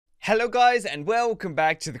Hello guys and welcome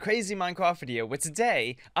back to the crazy Minecraft video where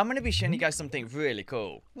today I'm going to be showing you guys something really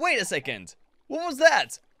cool. Wait a second, what was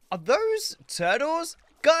that? Are those turtles?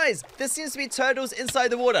 Guys, there seems to be turtles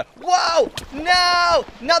inside the water. Whoa! No!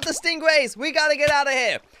 Not the stingrays! We gotta get out of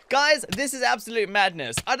here! Guys, this is absolute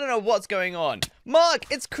madness. I don't know what's going on.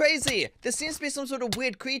 Mark, it's crazy! There seems to be some sort of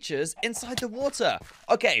weird creatures inside the water.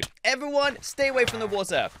 Okay, everyone, stay away from the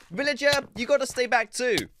water. Villager, you gotta stay back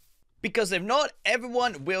too. Because if not,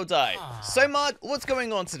 everyone will die. So Mark, what's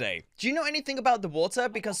going on today? Do you know anything about the water?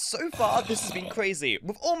 Because so far, this has been crazy.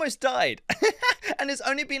 We've almost died. And it's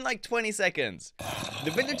only been like 20 seconds. The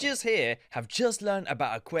villagers here have just learned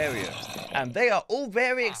about aquariums. And they are all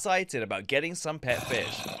very excited about getting some pet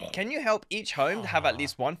fish. Can you help each home to have at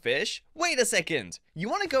least one fish? Wait a second. You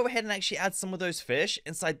want to go ahead and actually add some of those fish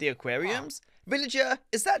inside the aquariums? Villager,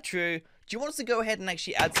 is that true? Do you want us to go ahead and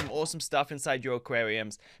actually add some awesome stuff inside your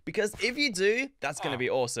aquariums? Because if you do, that's going to be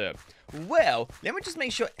awesome. Well, let me just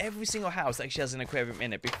make sure every single house actually has an aquarium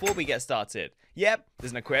in it before we get started. Yep,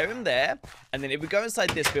 there's an aquarium there. And then if we go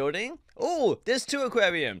inside this building, oh, there's 2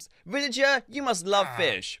 aquariums. Villager, you must love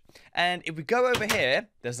fish. And if we go over here,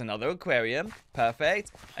 there's another aquarium.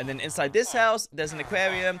 Perfect. And then inside this house, there's an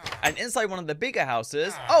aquarium. And inside one of the bigger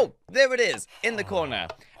houses, oh, there it is, in the corner.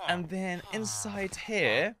 And then inside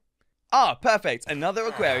here, ah, perfect, another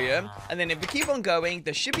aquarium. And then if we keep on going,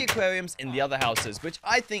 there should be aquariums in the other houses, which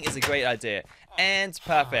I think is a great idea. And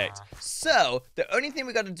perfect. So, the only thing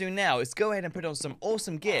we got to do now is go ahead and put on some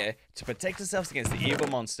awesome gear to protect ourselves against the evil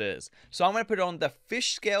monsters. So I'm going to put on the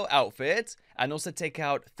fish scale outfit and also take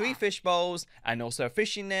out 3 fish bowls and also a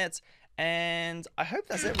fishing net. And I hope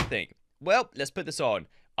that's everything. Well, let's put this on.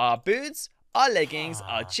 Our boots, our leggings,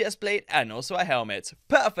 our chest plate, and also a helmet.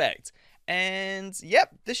 Perfect. And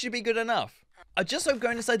yep, this should be good enough. I just hope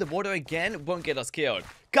going inside the water again won't get us killed.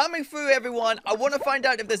 Coming through, everyone. I want to find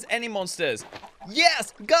out if there's any monsters.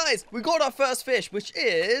 Yes, guys, we got our first fish, which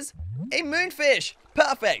is a moonfish.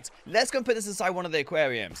 Perfect. Let's go and put this inside one of the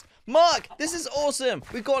aquariums. Mark, this is awesome.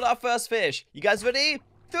 We got our first fish. You guys ready?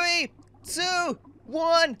 3, 2,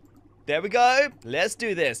 1. There we go. Let's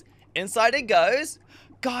do this. Inside it goes.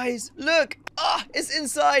 Guys, look. Ah, it's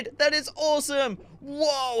inside. That is awesome.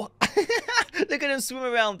 Whoa. Look at him swim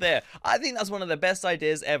around there. I think that's one of the best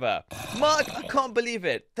ideas ever. Mark, I can't believe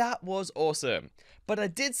it. That was awesome. But I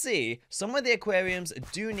did see some of the aquariums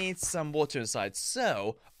do need some water inside.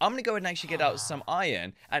 So I'm going to go ahead and actually get out some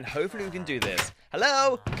iron. And hopefully we can do this.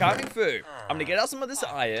 Hello, coming through. I'm going to get out some of this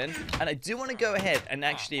iron. And I do want to go ahead and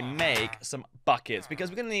actually make some buckets,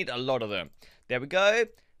 because we're going to need a lot of them. There we go.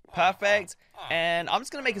 Perfect. And I'm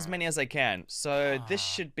just going to make as many as I can. So this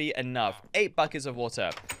should be enough. 8 buckets of water.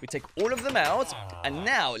 We take all of them out. And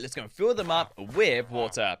now let's go and fill them up with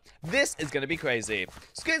water. This is going to be crazy.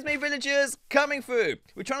 Excuse me, villagers. Coming through.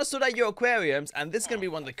 We're trying to sort out your aquariums. And this is going to be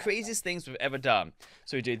one of the craziest things we've ever done.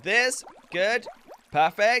 So we do this. Good.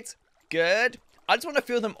 Perfect. Good. I just want to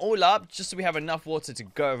fill them all up just so we have enough water to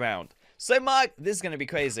go around. So, Mark, this is going to be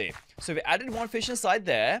crazy. So, we added 1 fish inside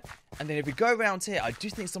there. And then if we go around here, I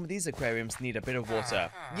do think some of these aquariums need a bit of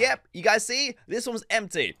water. Yep, you guys see? This one's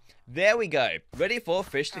empty. There we go. Ready for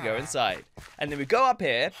fish to go inside. And then we go up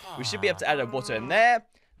here. We should be able to add a water in there.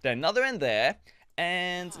 Then another in there.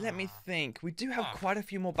 And let me think. We do have quite a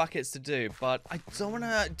few more buckets to do. But I don't want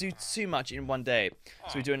to do too much in one day.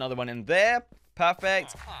 So, we do another one in there.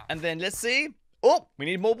 Perfect. And then let's see. Oh, we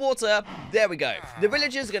need more water. There we go. The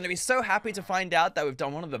villagers are going to be so happy to find out that we've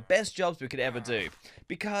done one of the best jobs we could ever do.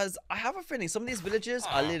 Because I have a feeling some of these villagers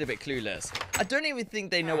are a little bit clueless. I don't even think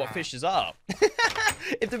they know what fishes are.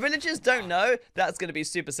 If the villagers don't know, that's going to be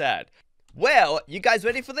super sad. Well, you guys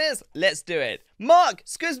ready for this? Let's do it. Mark,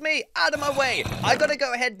 excuse me, out of my way. I gotta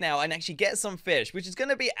go ahead now and actually get some fish, which is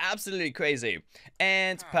gonna be absolutely crazy.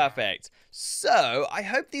 And perfect. So, I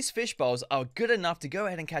hope these fish bowls are good enough to go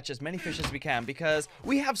ahead and catch as many fish as we can, because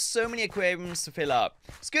we have so many aquariums to fill up.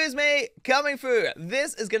 Excuse me, coming through.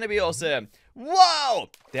 This is gonna be awesome. Whoa!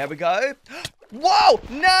 There we go. Whoa!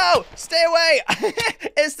 No! Stay away!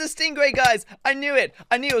 It's the stingray, guys. I knew it.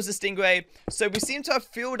 I knew it was a stingray. So we seem to have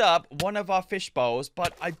filled up one of our fish bowls,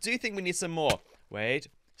 but I do think we need some more. Wait.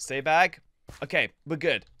 Stay back. Okay, we're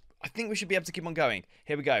good. I think we should be able to keep on going.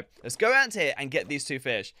 Here we go. Let's go around here and get these 2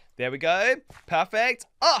 fish. There we go. Perfect.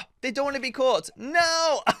 Oh, they don't want to be caught.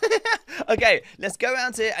 No! Okay, let's go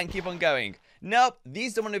around here and keep on going. Nope,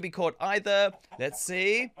 these don't want to be caught either. Let's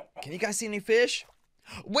see. Can you guys see any fish?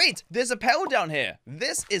 Wait, there's a pail down here.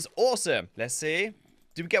 This is awesome. Let's see.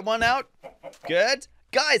 Did we get one out? Good.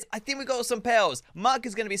 Guys, I think we got some pails. Mark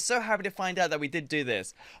is going to be so happy to find out that we did do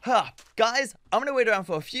this. Guys, I'm going to wait around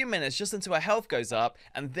for a few minutes just until our health goes up,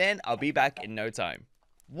 and then I'll be back in no time.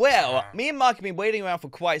 Well, me and Mark have been waiting around for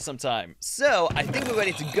quite some time, so I think we're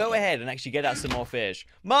ready to go ahead and actually get out some more fish.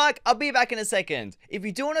 Mark, I'll be back in a second. If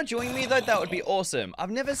you do want to join me though, that would be awesome. I've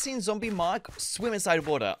never seen Zombie Mark swim inside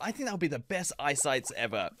water. I think that would be the best eyesight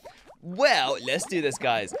ever. Well, let's do this,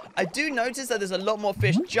 guys. I do notice that there's a lot more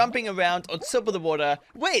fish jumping around on top of the water.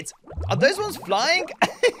 Wait, are those ones flying?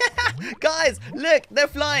 Guys, look, they're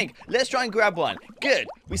flying. Let's try and grab one. Good.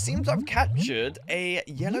 We seem to have captured a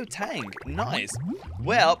yellow tank. Nice.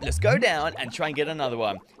 Well, let's go down and try and get another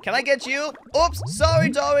one. Can I get you? Oops, sorry,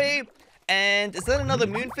 Dory. And is that another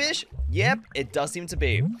moonfish? Yep, it does seem to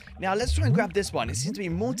be. Now, let's try and grab this one. It seems to be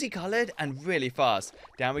multicolored and really fast.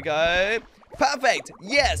 Down we go. Perfect.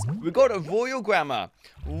 Yes, we got a royal grammar.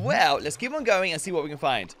 Well, let's keep on going and see what we can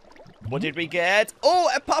find. What did we get? Oh,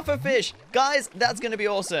 a puffer fish. Guys, that's going to be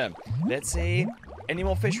awesome. Let's see. Any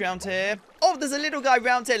more fish around here? Oh, there's a little guy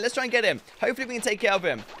around here. Let's try and get him. Hopefully we can take care of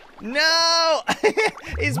him. No!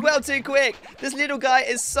 He's well too quick. This little guy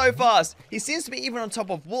is so fast. He seems to be even on top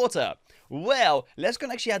of water. Well, let's go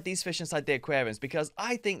and actually add these fish inside the aquariums because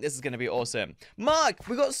I think this is going to be awesome. Mark,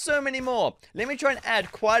 we got so many more. Let me try and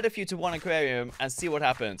add quite a few to one aquarium and see what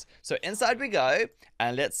happens. So inside we go.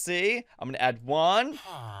 And let's see. I'm going to add 1,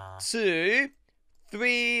 2,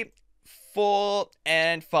 3, 4,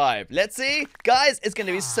 and 5. Let's see. Guys, it's going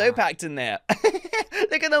to be so packed in there.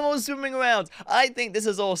 Look at them all swimming around. I think this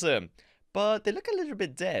is awesome. But they look a little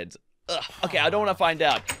bit dead. Ugh. Okay, I don't want to find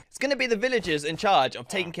out. It's going to be the villagers in charge of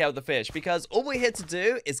taking care of the fish because all we're here to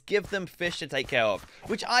do is give them fish to take care of,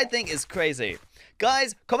 which I think is crazy.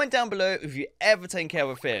 Guys, comment down below if you ever taken care of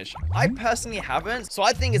a fish. I personally haven't, so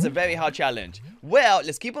I think it's a very hard challenge. Well,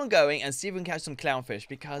 let's keep on going and see if we can catch some clownfish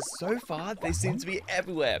because so far they seem to be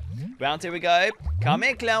everywhere. Round here we go. Come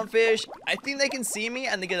here, clownfish. I think they can see me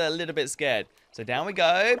and they get a little bit scared. So down we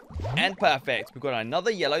go. And perfect. We've got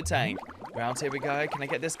another yellow tank. Round here we go. Can I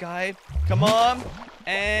get this guy? Come on.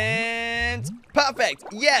 And perfect.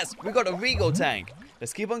 Yes, we got a regal tank.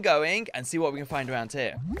 Let's keep on going and see what we can find around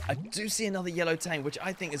here. I do see another yellow tank, which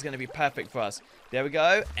I think is going to be perfect for us. There we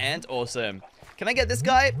go. And awesome. Can I get this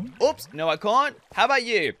guy? Oops. No, I can't. How about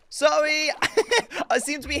you? Sorry. I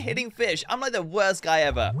seem to be hitting fish. I'm like the worst guy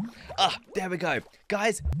ever. There we go.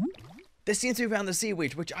 Guys, there seems to be around the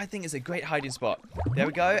seaweed, which I think is a great hiding spot. There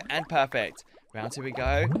we go. And perfect. Round here we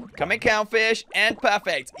go. Come in, clownfish. And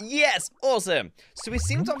perfect. Yes. Awesome. So we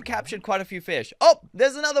seem to have captured quite a few fish. Oh,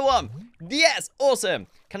 there's another one. Yes. Awesome.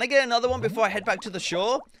 Can I get another one before I head back to the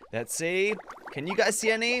shore? Let's see. Can you guys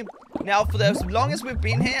see any? Now, for as long as we've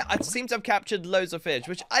been here, I seem to have captured loads of fish,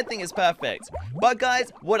 which I think is perfect. But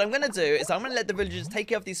guys, what I'm going to do is I'm going to let the villagers take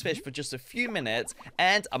care of these fish for just a few minutes,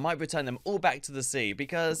 and I might return them all back to the sea,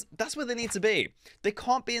 because that's where they need to be. They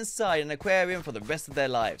can't be inside an aquarium for the rest of their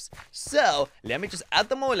lives. So, let me just add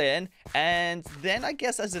them all in, and then I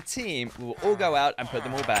guess as a team, we will all go out and put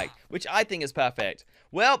them all back, which I think is perfect.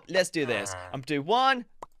 Well, let's do this. I'm going to do 1,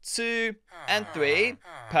 2, and 3.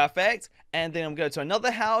 Perfect. And then I'm going to go to another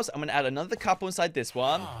house. I'm going to add another couple inside this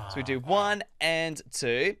one. So we do 1 and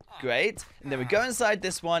 2. Great. And then we go inside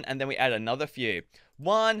this one and then we add another few.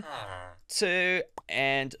 1, 2,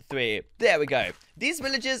 and 3. There we go. These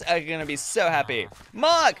villagers are going to be so happy.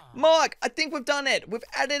 Mark, I think we've done it. We've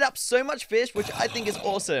added up so much fish, which I think is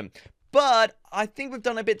awesome. But I think we've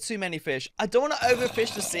done a bit too many fish. I don't want to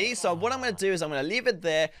overfish the sea, so what I'm going to do is I'm going to leave it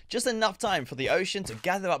there just enough time for the ocean to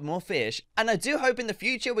gather up more fish. And I do hope in the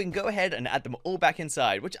future we can go ahead and add them all back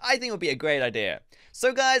inside, which I think would be a great idea.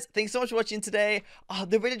 So guys, thanks so much for watching today.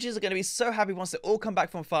 The villagers are going to be so happy once they all come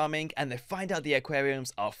back from farming and they find out the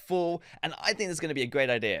aquariums are full, and I think it's going to be a great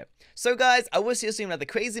idea. So guys, I will see you soon at the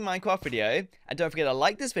crazy Minecraft video, and don't forget to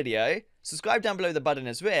like this video, subscribe down below, the button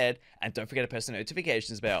is red, and don't forget to press the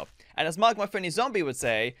notifications bell. And as Mark, my friendly zombie, would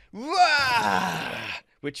say, "Rah!"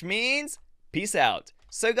 which means peace out.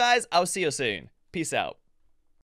 So guys, I'll see you soon. Peace out.